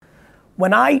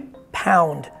when I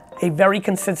pound a very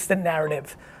consistent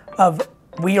narrative of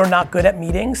we are not good at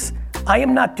meetings, I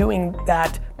am not doing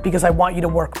that because I want you to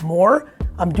work more.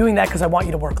 I'm doing that because I want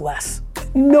you to work less.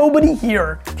 Nobody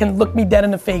here can look me dead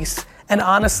in the face and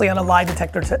honestly on a lie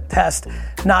detector test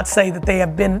not say that they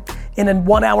have been in a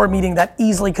 1 hour meeting that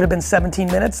easily could have been 17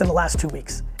 minutes in the last 2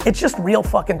 weeks. It's just real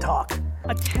fucking talk.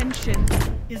 Attention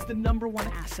is the number one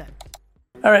asset.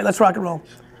 All right, let's rock and roll.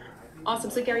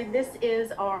 Awesome. So Gary, this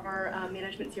is our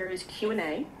management series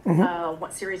Q&A,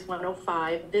 series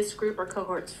 105. This group are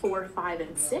cohorts 4, 5,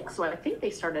 and 6. So I think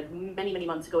they started many, many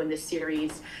months ago in this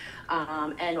series.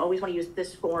 And always want to use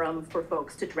this forum for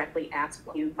folks to directly ask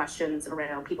you questions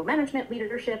around people management,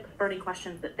 leadership, burning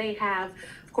questions that they have.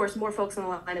 Of course, more folks on the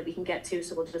line that we can get to.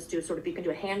 So we'll just do you can do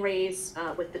a hand raise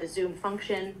with the Zoom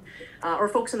function. Or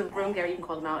folks in the room, Gary, you can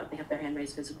call them out if they have their hand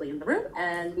raised physically in the room.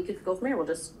 And we could go from there. We'll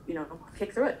just,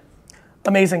 kick through it.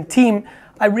 Amazing. Team,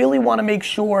 I really want to make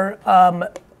sure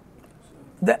that,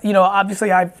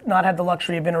 obviously I've not had the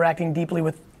luxury of interacting deeply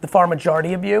with the far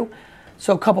majority of you.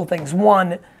 So a couple things.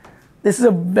 One, this is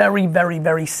a very, very,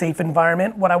 very safe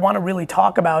environment. What I want to really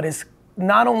talk about is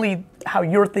not only how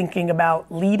you're thinking about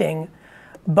leading,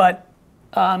 but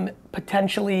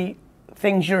potentially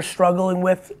things you're struggling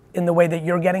with in the way that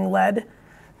you're getting led.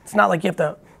 It's not like you have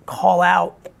to call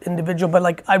out individual,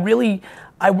 but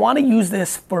I want to use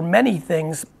this for many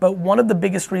things, but one of the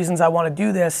biggest reasons I want to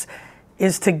do this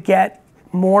is to get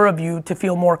more of you to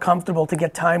feel more comfortable to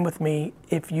get time with me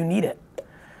if you need it.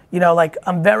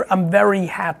 I'm very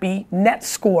happy, net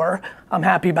score, I'm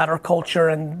happy about our culture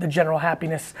and the general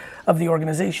happiness of the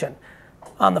organization.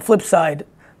 On the flip side,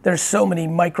 there's so many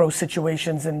micro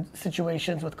situations and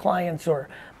situations with clients or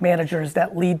managers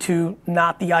that lead to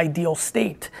not the ideal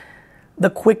state. The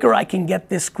quicker I can get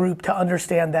this group to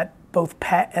understand that both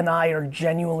Pat and I are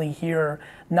genuinely here,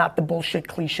 not the bullshit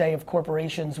cliche of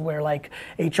corporations where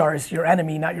HR is your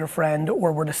enemy, not your friend,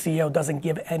 or where the CEO doesn't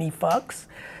give any fucks,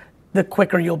 the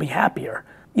quicker you'll be happier.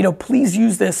 Please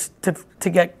use this to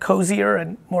get cozier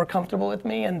and more comfortable with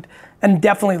me, and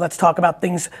definitely let's talk about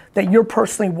things that you're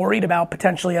personally worried about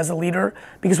potentially as a leader,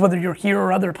 because whether you're here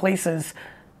or other places,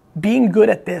 being good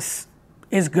at this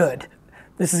is good.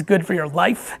 This is good for your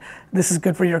life, this is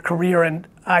good for your career, and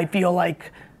I feel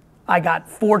like I got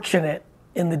fortunate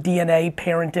in the DNA,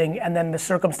 parenting, and then the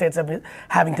circumstance of it,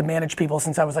 having to manage people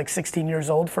since I was 16 years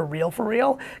old for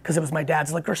real, because it was my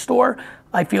dad's liquor store.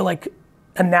 I feel like,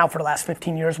 and now for the last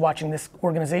 15 years watching this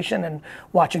organization and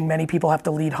watching many people have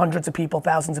to lead hundreds of people,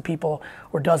 thousands of people,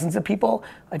 or dozens of people,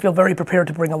 I feel very prepared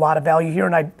to bring a lot of value here,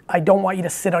 and I don't want you to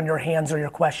sit on your hands or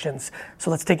your questions. So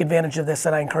let's take advantage of this,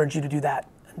 and I encourage you to do that.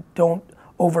 Don't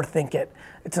overthink it.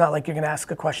 It's not like you're gonna ask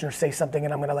a question or say something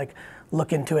and I'm gonna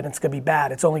look into it and it's gonna be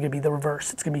bad. It's only gonna be the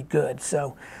reverse. It's gonna be good.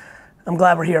 So I'm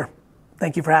glad we're here.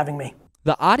 Thank you for having me.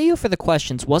 The audio for the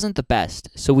questions wasn't the best,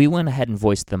 so we went ahead and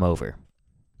voiced them over.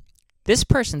 This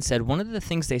person said one of the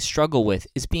things they struggle with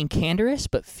is being candorous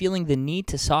but feeling the need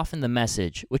to soften the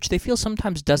message, which they feel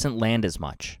sometimes doesn't land as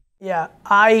much. Yeah,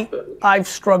 I've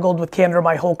struggled with candor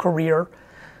my whole career.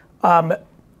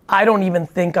 I don't even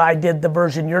think I did the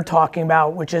version you're talking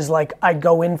about, which is I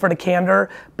go in for the candor,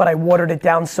 but I watered it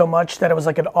down so much that it was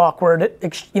an awkward,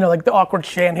 the awkward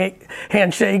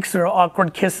handshakes or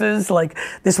awkward kisses.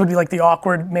 This would be the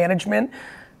awkward management.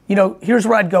 Here's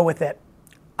where I'd go with it.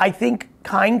 I think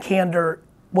kind candor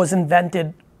was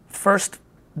invented first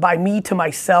by me to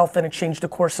myself, and it changed the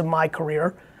course of my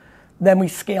career. Then we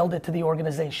scaled it to the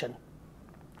organization.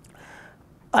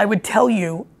 I would tell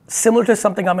you, similar to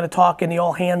something I'm going to talk in the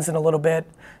all hands in a little bit,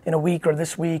 in a week or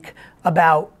this week,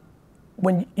 about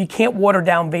when you can't water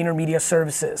down VaynerMedia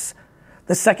services.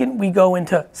 The second we go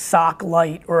into sock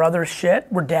light or other shit,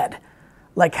 we're dead.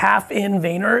 Half in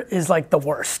Vayner is the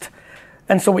worst.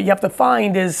 And so what you have to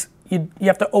find is you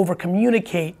have to over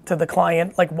communicate to the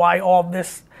client why all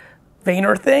this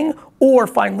Vayner thing, or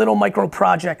find little micro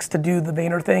projects to do the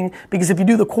Vayner thing, because if you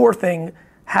do the core thing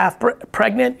half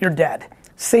pregnant, you're dead.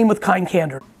 Same with kind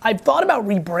candor. I've thought about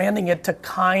rebranding it to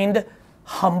kind,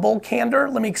 humble candor.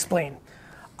 Let me explain.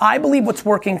 I believe what's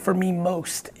working for me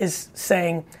most is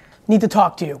saying, need to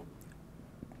talk to you.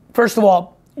 First of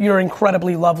all, you're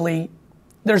incredibly lovely.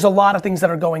 There's a lot of things that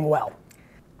are going well.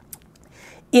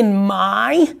 In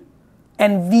my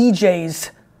and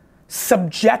VJ's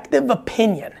subjective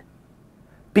opinion,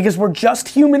 because we're just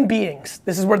human beings,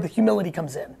 this is where the humility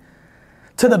comes in,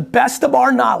 to the best of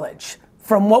our knowledge,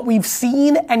 from what we've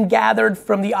seen and gathered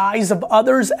from the eyes of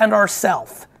others and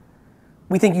ourselves,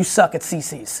 we think you suck at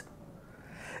CCs,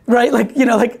 right?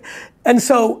 And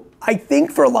so I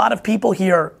think for a lot of people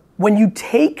here, when you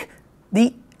take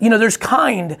there's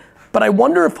kind, But I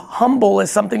wonder if humble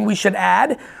is something we should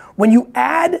add. When you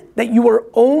add that you are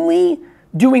only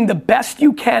doing the best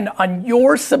you can on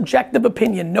your subjective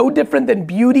opinion, no different than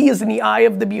beauty is in the eye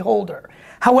of the beholder.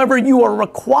 However, you are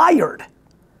required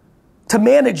to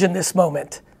manage in this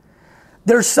moment.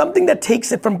 There's something that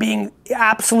takes it from being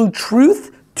absolute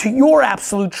truth to your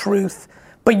absolute truth,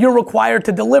 but you're required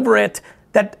to deliver it,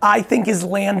 that I think is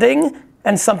landing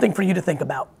and something for you to think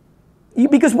about.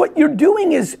 Because what you're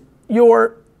doing is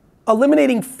you're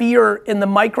eliminating fear in the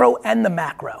micro and the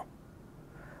macro,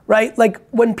 right? Like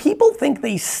when people think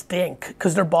they stink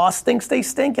because their boss thinks they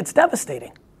stink, it's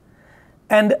devastating.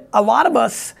 And a lot of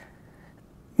us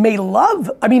may love,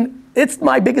 it's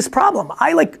my biggest problem.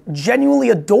 I genuinely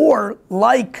adore,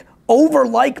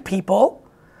 over people,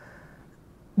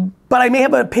 but I may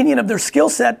have an opinion of their skill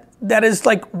set that is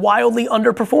wildly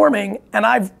underperforming, and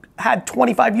I've had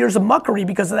 25 years of muckery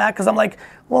because of that, because I'm like,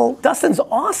 well, Dustin's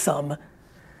awesome,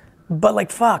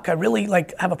 but fuck, I really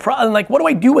have a problem. What do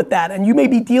I do with that? And you may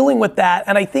be dealing with that,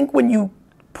 and I think when you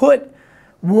put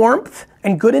warmth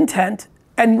and good intent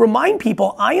and remind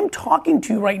people, I am talking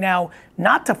to you right now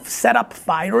not to set up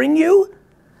firing you.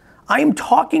 I am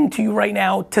talking to you right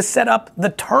now to set up the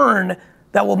turn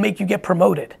that will make you get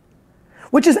promoted,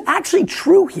 which is actually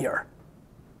true here.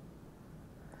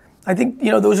 I think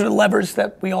those are the levers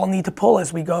that we all need to pull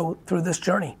as we go through this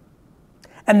journey.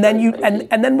 And then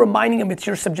and then reminding them it's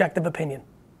your subjective opinion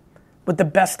with the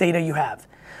best data you have,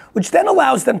 which then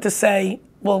allows them to say,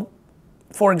 well,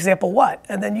 for example, what?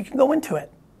 And then you can go into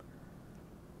it.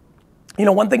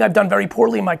 One thing I've done very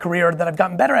poorly in my career that I've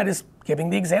gotten better at is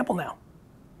giving the example now.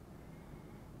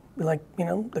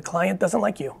 The client doesn't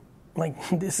like you.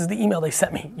 This is the email they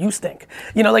sent me. You stink.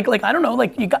 I don't know.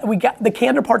 We got the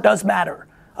candor part does matter.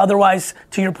 Otherwise,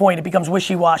 to your point, it becomes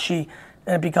wishy-washy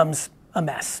and it becomes a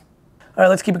mess. All right,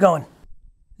 let's keep it going.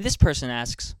 This person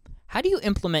asks, how do you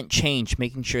implement change,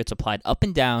 making sure it's applied up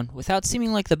and down without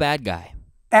seeming like the bad guy?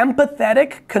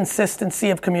 Empathetic consistency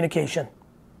of communication.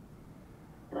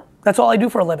 That's all I do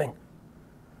for a living.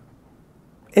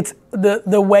 It's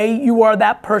the way you are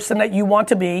that person that you want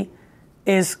to be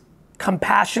is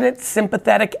compassionate,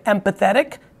 sympathetic,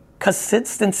 empathetic,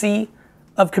 consistency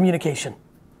of communication.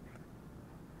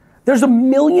 There's a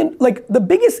million, the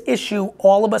biggest issue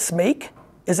all of us make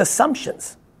is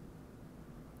assumptions.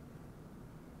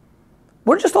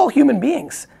 We're just all human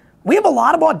beings. We have a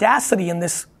lot of audacity in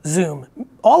this Zoom,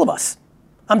 all of us.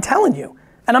 I'm telling you.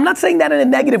 And I'm not saying that in a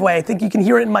negative way. I think you can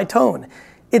hear it in my tone.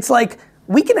 It's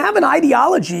we can have an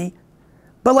ideology,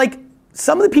 but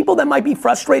some of the people that might be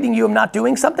frustrating you of not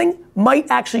doing something might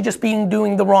actually just be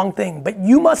doing the wrong thing. But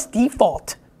you must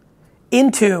default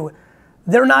into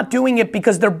they're not doing it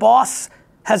because their boss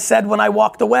has said when I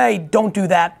walked away, don't do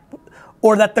that.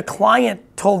 Or that the client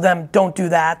told them, don't do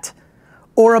that.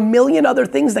 Or a million other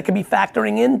things that could be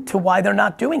factoring into why they're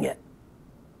not doing it.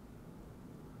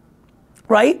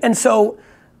 Right? And so,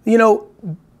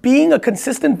 being a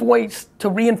consistent voice to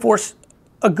reinforce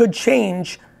a good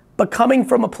change, but coming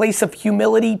from a place of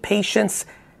humility, patience,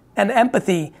 and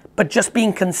empathy, but just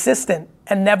being consistent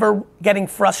and never getting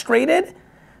frustrated,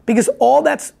 because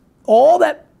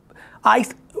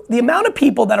the amount of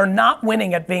people that are not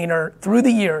winning at Vayner through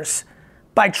the years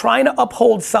by trying to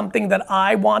uphold something that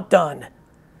I want done,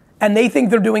 and they think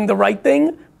they're doing the right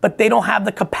thing, but they don't have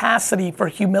the capacity for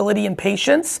humility and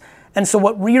patience, and so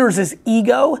what rears is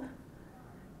ego,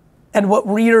 and what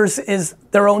rears is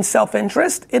their own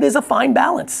self-interest. It is a fine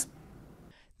balance.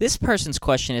 This person's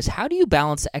question is, how do you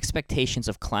balance the expectations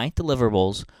of client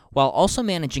deliverables while also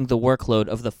managing the workload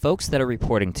of the folks that are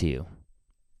reporting to you?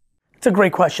 It's a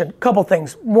great question. Couple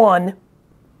things. One,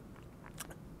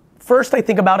 first I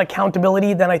think about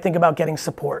accountability, then I think about getting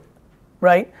support,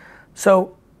 right?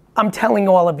 So I'm telling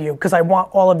all of you, because I want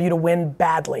all of you to win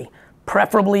badly,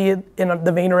 preferably in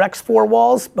the VaynerX four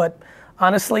walls, but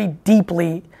honestly,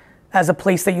 deeply as a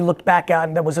place that you looked back at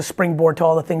and that was a springboard to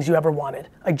all the things you ever wanted.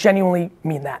 I genuinely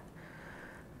mean that.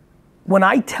 When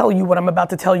I tell you what I'm about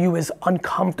to tell you is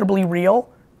uncomfortably real,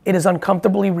 it is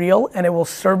uncomfortably real and it will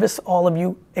service all of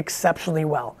you exceptionally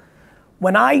well.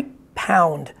 When I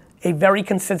pound a very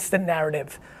consistent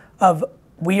narrative of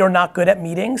we are not good at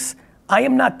meetings, I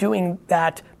am not doing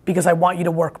that because I want you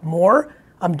to work more.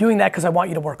 I'm doing that because I want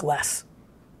you to work less.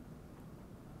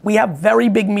 We have very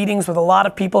big meetings with a lot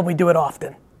of people and we do it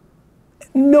often.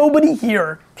 Nobody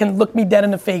here can look me dead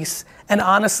in the face and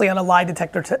honestly on a lie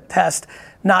detector test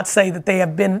not say that they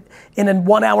have been in a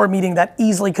 1 hour meeting that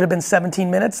easily could have been 17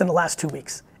 minutes in the last 2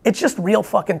 weeks. It's just real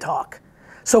fucking talk.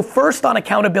 So first on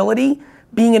accountability,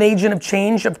 being an agent of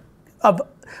change, of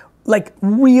like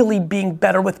really being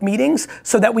better with meetings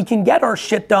so that we can get our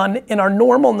shit done in our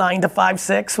normal 9 to 5,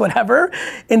 6, whatever,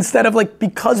 instead of like,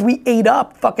 because we ate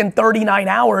up fucking 39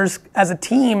 hours as a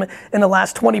team in the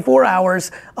last 24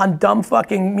 hours on dumb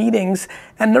fucking meetings,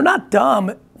 and they're not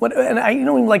dumb. And I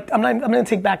don't even like, I'm gonna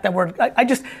take back that word.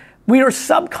 We are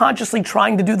subconsciously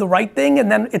trying to do the right thing,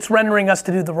 and then it's rendering us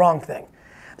to do the wrong thing.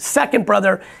 Second,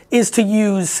 brother, is to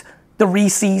use the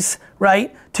Reese's,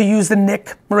 right? To use the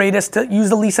Nick Moratis, to use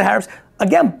the Lisa Harris.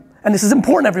 Again, and this is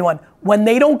important, everyone, when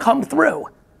they don't come through,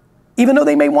 even though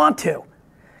they may want to,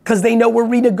 because they know we're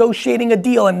renegotiating a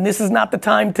deal and this is not the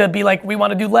time to be like, we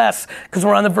want to do less because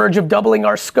we're on the verge of doubling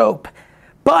our scope.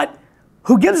 But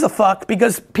who gives a fuck,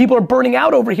 because people are burning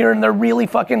out over here and they're really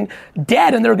fucking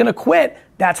dead and they're gonna quit.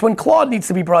 That's when Claude needs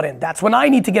to be brought in. That's when I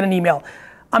need to get an email.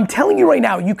 I'm telling you right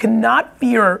now, you cannot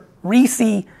fear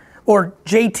Reese or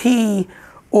JT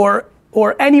or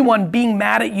anyone being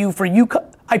mad at you for you.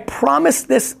 I promise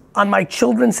this on my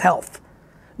children's health.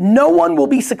 No one will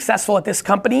be successful at this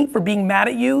company for being mad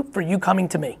at you for you coming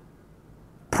to me.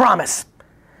 Promise.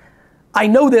 I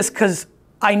know this because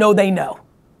I know they know.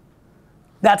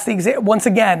 That's the example. Once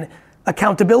again,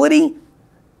 accountability,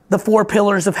 the 4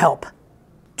 pillars of help.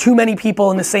 Too many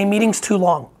people in the same meetings, too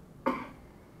long.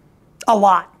 A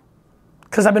lot,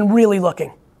 because I've been really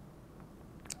looking.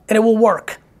 And it will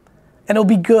work, and it'll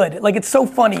be good. Like, it's so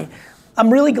funny.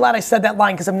 I'm really glad I said that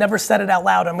line because I've never said it out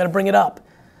loud. I'm gonna bring it up.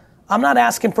 I'm not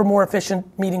asking for more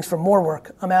efficient meetings for more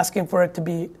work. I'm asking for it to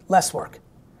be less work.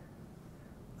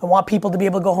 I want people to be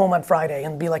able to go home on Friday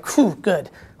and be like, whew, good,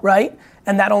 right?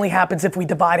 And that only happens if we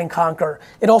divide and conquer.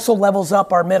 It also levels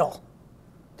up our middle.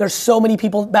 There's so many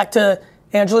people, back to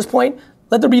Angela's point,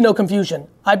 let there be no confusion.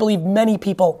 I believe many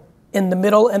people in the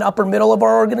middle and upper middle of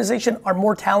our organization are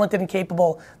more talented and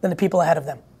capable than the people ahead of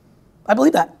them. I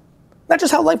believe that. That's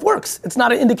just how life works. It's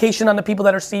not an indication on the people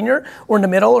that are senior or in the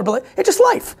middle or below. It's just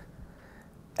life.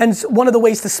 And one of the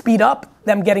ways to speed up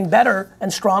them getting better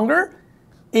and stronger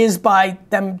is by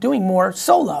them doing more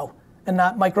solo and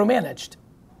not micromanaged.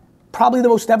 Probably the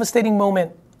most devastating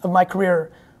moment of my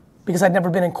career, because I'd never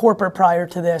been in corporate prior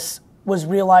to this, was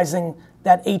realizing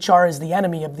that HR is the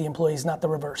enemy of the employees, not the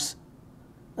reverse.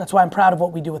 That's why I'm proud of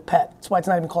what we do with PET. That's why it's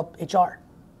not even called HR.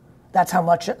 That's how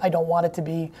much I don't want it to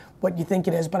be what you think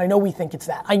it is, but I know we think it's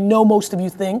that. I know most of you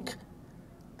think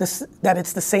that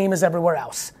it's the same as everywhere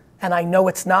else, and I know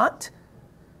it's not.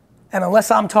 And unless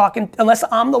I'm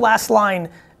the last line,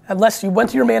 unless you went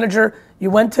to your manager, you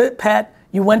went to PET,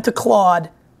 you went to Claude,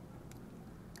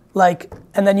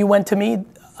 and then you went to me,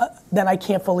 then I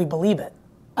can't fully believe it.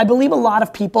 I believe a lot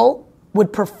of people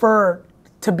would prefer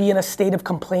to be in a state of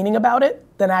complaining about it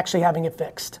than actually having it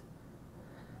fixed.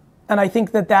 And I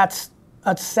think that that's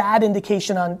a sad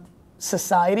indication on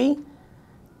society,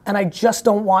 and I just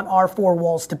don't want our 4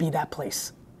 walls to be that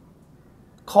place.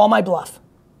 Call my bluff.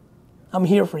 I'm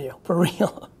here for you, for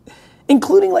real.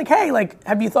 Including hey,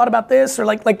 have you thought about this? Or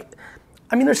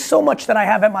there's so much that I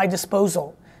have at my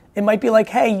disposal. It might be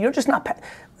hey, you're just not,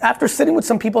 after sitting with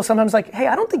some people sometimes hey,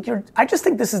 I just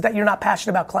think this is that you're not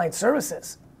passionate about client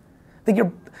services. I think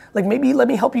you're, maybe let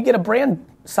me help you get a brand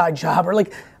side job, or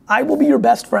I will be your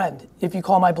best friend if you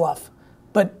call my bluff.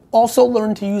 But also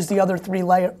learn to use the other 3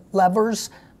 levers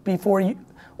before you,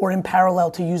 or in parallel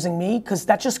to using me, because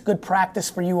that's just good practice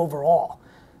for you overall.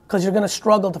 Because you're gonna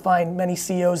struggle to find many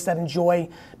CEOs that enjoy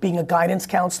being a guidance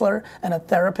counselor and a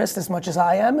therapist as much as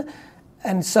I am.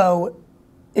 And so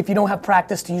if you don't have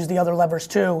practice to use the other levers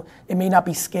too, it may not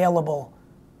be scalable.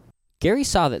 Gary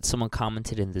saw that someone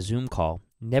commented in the Zoom call,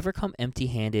 "Never come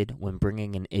empty-handed when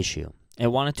bringing an issue,"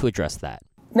 and wanted to address that.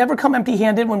 Never come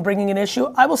empty-handed when bringing an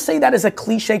issue. I will say that as a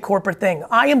cliche corporate thing.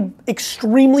 I am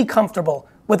extremely comfortable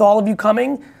with all of you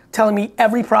coming, telling me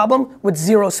every problem with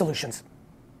 0 solutions.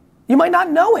 You might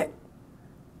not know it.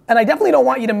 And I definitely don't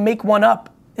want you to make one up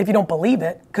if you don't believe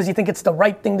it, because you think it's the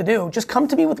right thing to do. Just come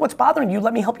to me with what's bothering you.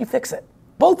 Let me help you fix it.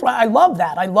 Both, I love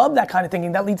that. I love that kind of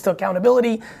thinking. That leads to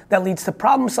accountability. That leads to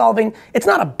problem solving. It's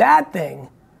not a bad thing.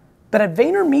 But at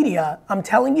VaynerMedia, I'm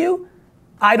telling you,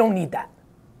 I don't need that.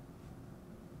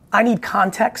 I need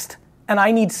context, and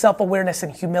I need self-awareness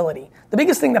and humility. The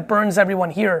biggest thing that burns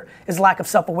everyone here is lack of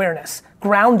self-awareness,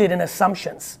 grounded in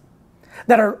assumptions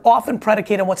that are often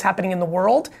predicated on what's happening in the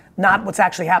world, not what's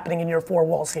actually happening in your 4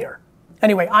 walls here.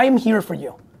 Anyway, I am here for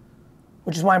you,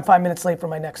 which is why I'm 5 minutes late for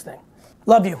my next thing.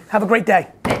 Love you. Have a great day.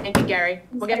 Thank you, Gary.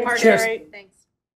 We'll get partners. Cheers. Thanks.